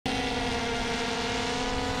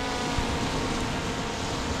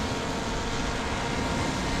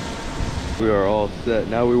We are all set.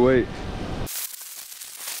 Now we wait.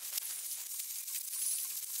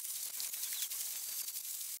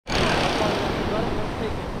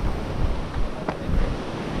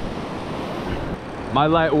 My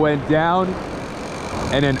light went down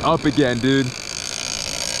and then up again, dude. Yo,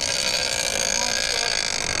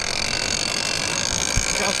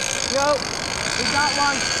 we got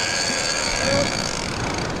one.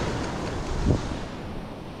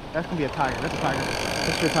 That's gonna be a tiger. That's a tiger.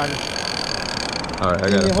 That's your tiger. All right, I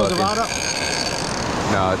gotta hold the rod up?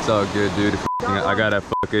 No, it's all good, dude. I gotta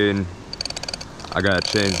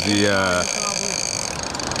change the.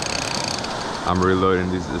 I'm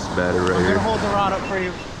reloading this battery right I'm here. gonna hold the rod up for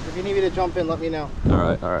you. If you need me to jump in, let me know. All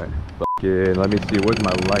right, all right. Fucking, let me see. Where's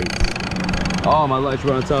my lights? Oh, my lights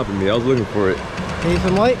right on top of me. I was looking for it. Need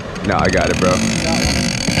some light? No, I got it, bro.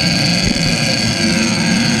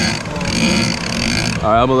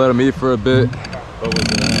 All right, I'm gonna let him eat for a bit. What was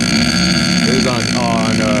it on? It was on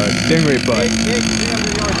stingray butt.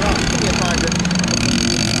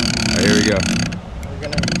 All right, here we go.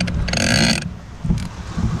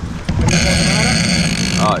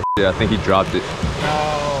 Oh shit, I think he dropped it.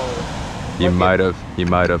 No. He might have.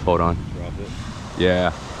 Hold on. Dropped it?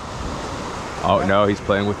 Yeah. Oh no, he's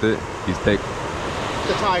playing with it. He's taking.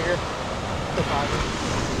 The tiger. The tiger.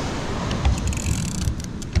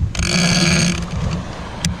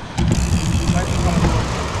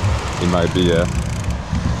 He might be, yeah.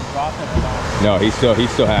 Drop it or not? No, he still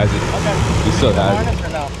has it. Okay. He still has it. Or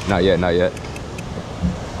no? Not yet, not yet.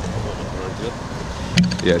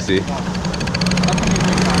 Yeah, see?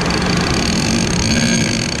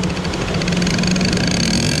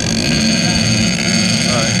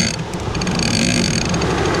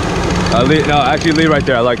 No, actually leave right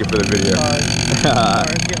there. I like it for the video. Sorry,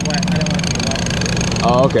 it's getting wet. I don't want it to get wet.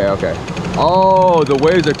 Oh, okay, okay. Oh, the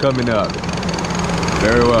waves are coming up.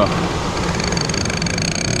 Very well.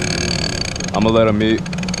 I'm gonna let them eat.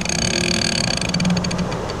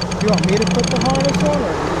 You want me to put the harness on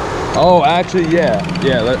or? Oh, actually, yeah.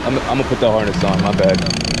 Yeah, I'm gonna put the harness on. My bad.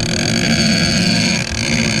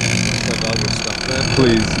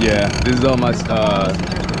 Please, yeah. This is all my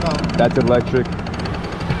that's electric.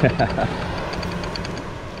 You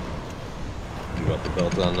got the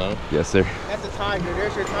belt on now? Yes, sir. That's a tiger.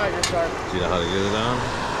 There's your tiger shark. Do you know how to get it on?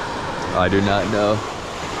 I do not know.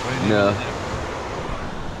 No.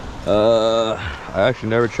 I actually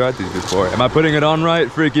never tried these before. Am I putting it on right,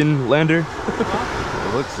 freaking Lander?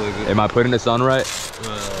 It looks like it. Am I putting this on right?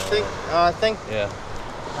 Think. Yeah.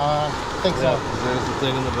 Think so. There's the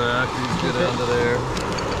thing in the back. You get onto there.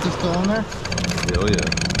 Is it still on there? Oh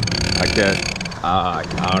yeah. I can't. I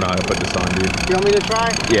don't know how to put this on, dude. You want me to try?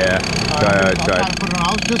 Yeah. I'll try. try to put it on.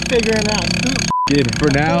 I was just figuring out. Kid, for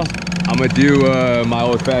now, I'm gonna do my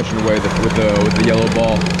old-fashioned way with the yellow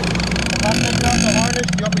ball. If I figure out the harness,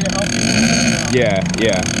 do you want me to help you? Yeah,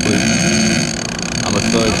 please. I'm gonna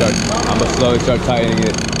slowly start tightening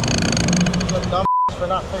it. The dumb for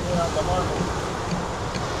not figuring out the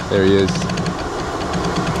harness. There he is.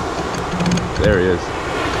 There he is.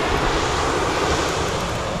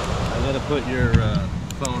 I'm gonna put your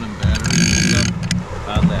phone and batteries and stuff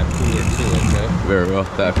on that cooler too, okay? Very well.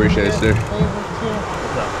 I appreciate it, sir.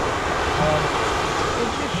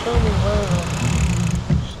 Could you show me where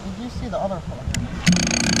did you see the other phone?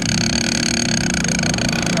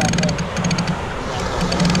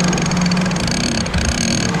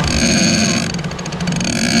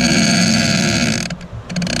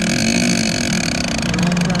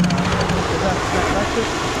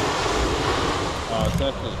 It's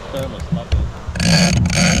actually thermos, not the...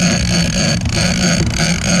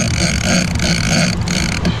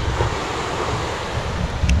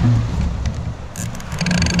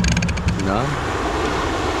 No?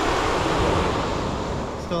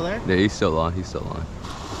 Still there? Yeah, he's still on. He's still on.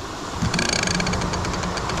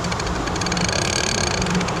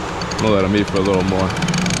 I'm gonna let him eat for a little more.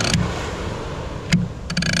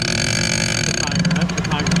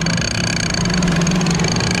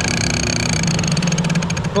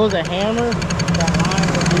 If it was a hammer, that line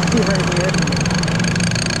would be right here.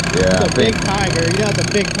 Yeah, It's a big tiger. You know it's a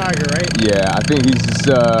big tiger, right? Yeah, I think he's just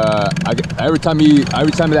every time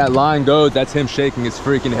that line goes, that's him shaking his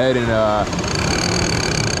freaking head, and I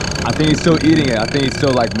think he's still eating it. I think he's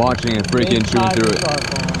still like munching and freaking chewing through it.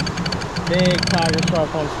 Big tiger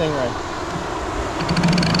shark on stingray.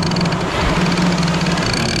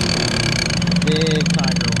 Big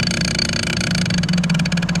tiger one.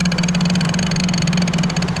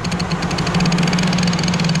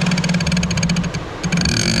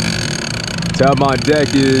 Time on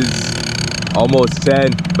deck is almost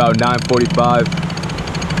 10, about 9:45.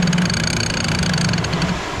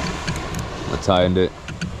 tightened it.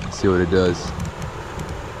 See what it does.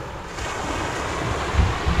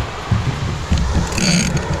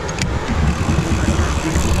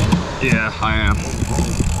 Yeah, I am.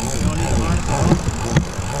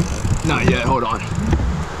 Not yet, hold on.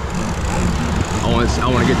 I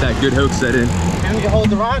want to get that good hook set in. You need to hold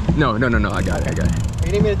the rod? No, I got it. If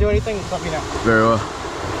you need me to do anything, just let me know. Very well.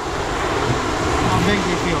 How big do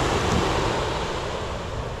you feel?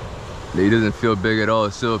 He doesn't feel big at all.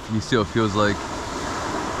 He still feels like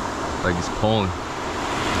he's pulling.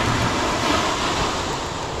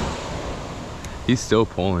 He's still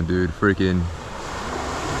pulling, dude. Freaking.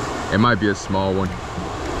 It might be a small one.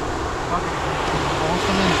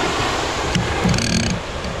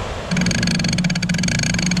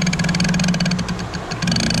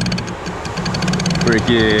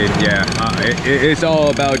 Freaking, yeah. It's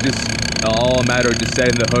all about all a matter of just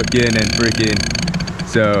setting the hook in and freaking.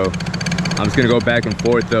 So I'm just gonna go back and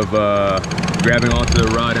forth of grabbing onto the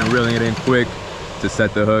rod and reeling it in quick to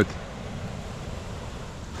set the hook.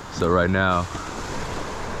 So right now,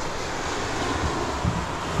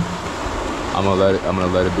 I'm gonna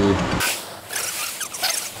let it be.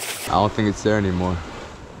 I don't think it's there anymore.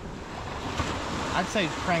 I'd say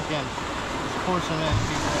crank in. Just force him in.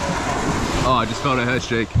 Oh, I just felt a head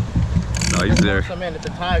shake. No, he's there. Force him in. It's a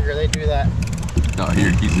tiger. They do that. No,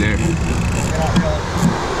 he's there.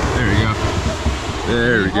 There we go.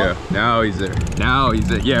 There we go. Now he's there. Now he's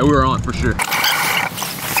there. Yeah, we're on for sure.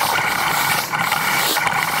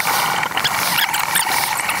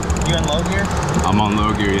 You in low gear? I'm on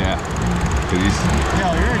low gear, yeah. Cause he's.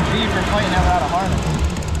 Yo, you're a G for fighting out without a harness.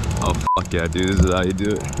 Oh fuck yeah, dude! This is how you do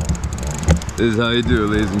it. This is how you do it,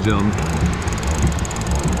 ladies and gentlemen.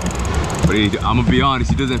 But I'm gonna be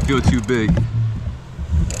honest, he doesn't feel too big. He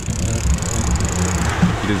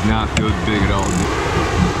does not feel big at all.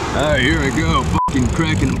 Alright, here we go. Fucking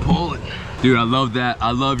cracking and pulling. Dude, I love that.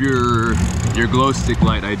 I love your glow stick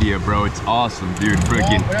light idea, bro. It's awesome, dude.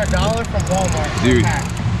 Freaking. We're $1 from Walmart. Dude,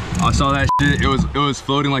 I saw that shit. It was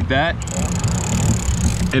floating like that.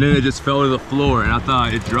 And then it just fell to the floor and I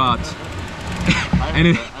thought it dropped. I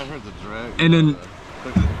heard the drag. And then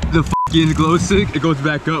the fucking glow stick, it goes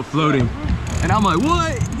back up floating. And I'm like,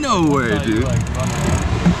 what? No way, dude. I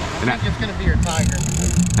think it's gonna be your tiger.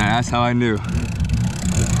 And that's how I knew.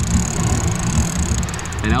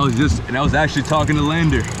 And I was actually talking to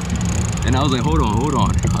Lander. And I was like, hold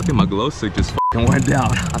on. I think my glow stick just fucking went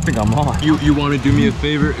down. I think I'm on. You want to do me a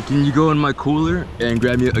favor? Can you go in my cooler and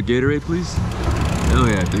grab me a Gatorade, please? Hell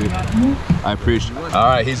yeah, dude. I appreciate it. All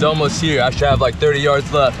right, he's almost here. I should have like 30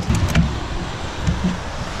 yards left.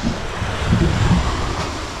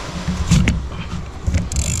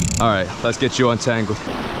 All right, let's get you untangled.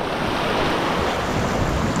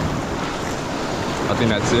 I think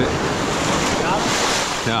that's it.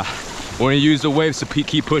 Nah, we're gonna use the waves to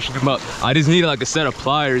keep pushing them up. I just need like a set of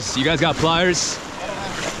pliers. You guys got pliers?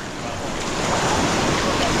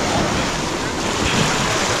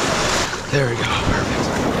 There we go, perfect.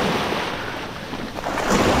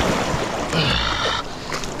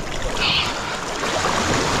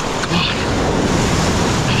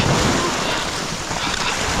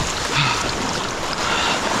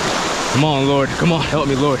 Come on, Lord. Come on, help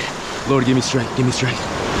me, Lord. Lord, give me strength. Give me strength.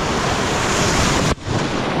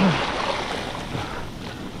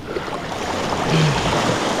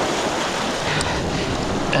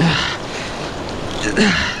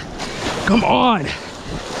 Come on.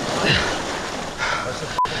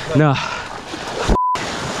 Nah.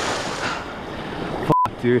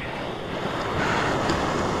 Fuck, dude.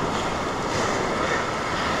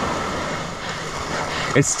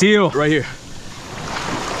 It's steel right here.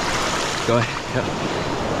 Go ahead. Yep.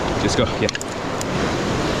 Just go. Yeah.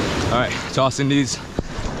 All right. Tossing these.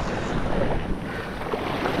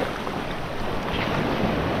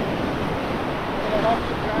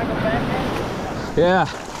 Yeah.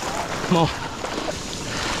 Come on.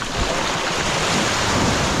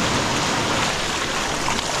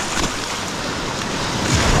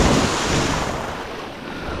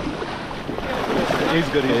 He's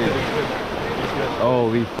good. He's good.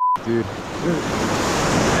 Holy f, dude.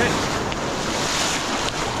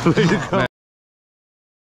 Way to go.